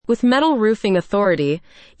With Metal Roofing Authority,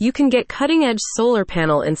 you can get cutting-edge solar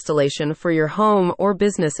panel installation for your home or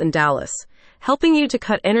business in Dallas, helping you to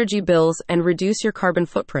cut energy bills and reduce your carbon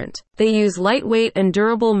footprint. They use lightweight and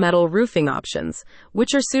durable metal roofing options,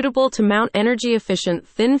 which are suitable to mount energy-efficient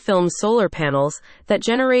thin-film solar panels that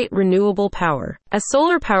generate renewable power. As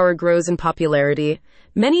solar power grows in popularity,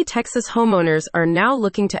 many Texas homeowners are now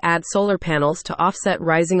looking to add solar panels to offset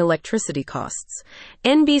rising electricity costs.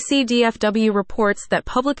 NBC DFW reports that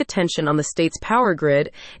public attention on the state's power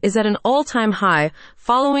grid is at an all-time high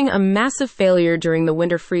following a massive failure during the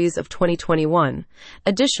winter freeze of 2021.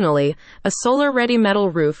 Additionally, a solar-ready metal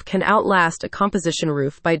roof can outlast a composition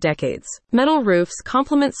roof by decades. Metal roofs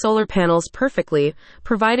complement solar panels perfectly,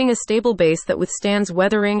 providing a stable base that withstands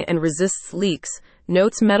weathering and resists leaks,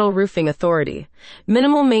 notes Metal Roofing Authority.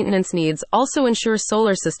 Minimal maintenance needs also ensure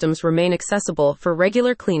solar systems remain accessible for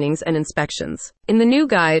regular cleanings and inspections. In the new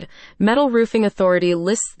guide, Metal Roofing Authority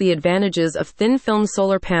lists the advantages of thin-film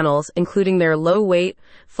solar panels, including their low weight,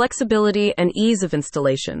 flexibility, and ease of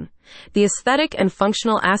installation. The aesthetic and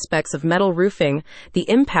functional aspects of metal roofing, the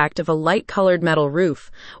impact of a light-colored metal roof,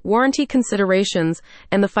 warranty considerations,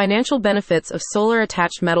 and the financial benefits of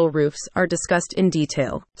solar-attached metal roofs are discussed in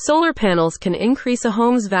detail. Solar panels can increase a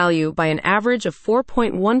home's value by an average of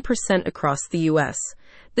 4.1% across the U.S.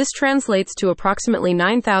 This translates to approximately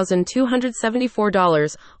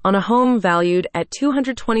 $9,274 on a home valued at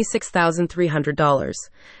 $226,300.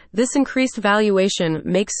 This increased valuation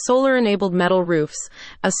makes solar-enabled metal roofs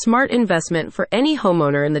a smart investment for any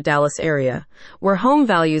homeowner in the Dallas area, where home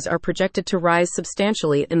values are projected to rise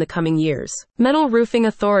substantially in the coming years. Metal Roofing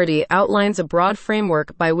Authority outlines a broad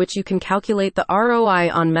framework by which you can calculate the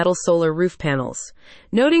ROI on metal solar roof panels,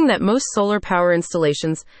 noting that most solar power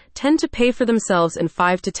installations tend to pay for themselves in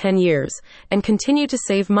 5 to 10 years and continue to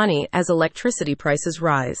save money as electricity prices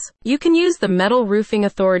rise. You can use the Metal Roofing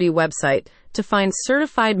Authority website to find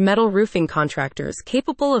certified metal roofing contractors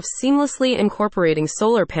capable of seamlessly incorporating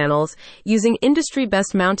solar panels using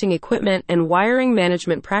industry-best mounting equipment and wiring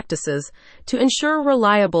management practices to ensure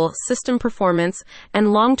reliable system performance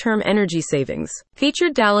and long-term energy savings.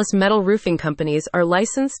 Featured Dallas metal roofing companies are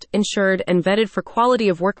licensed, insured, and vetted for quality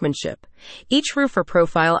of workmanship. Each roofer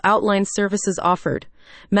profile outlines services offered,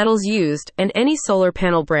 metals used, and any solar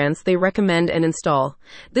panel brands they recommend and install.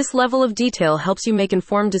 This level of detail helps you make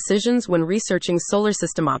informed decisions when researching solar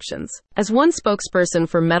system options. As one spokesperson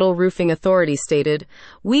for Metal Roofing Authority stated,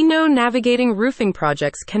 "We know navigating roofing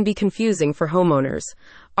projects can be confusing for homeowners.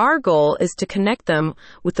 Our goal is to connect them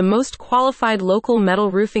with the most qualified local metal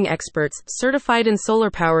roofing experts certified in solar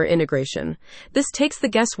power integration. This takes the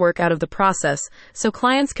guesswork out of the process so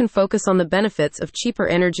clients can focus on the benefits of cheaper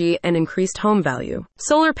energy and increased home value."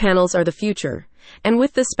 Solar panels are the future, and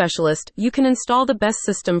with this specialist, you can install the best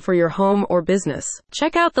system for your home or business.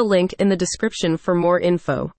 Check out the link in the description for more info.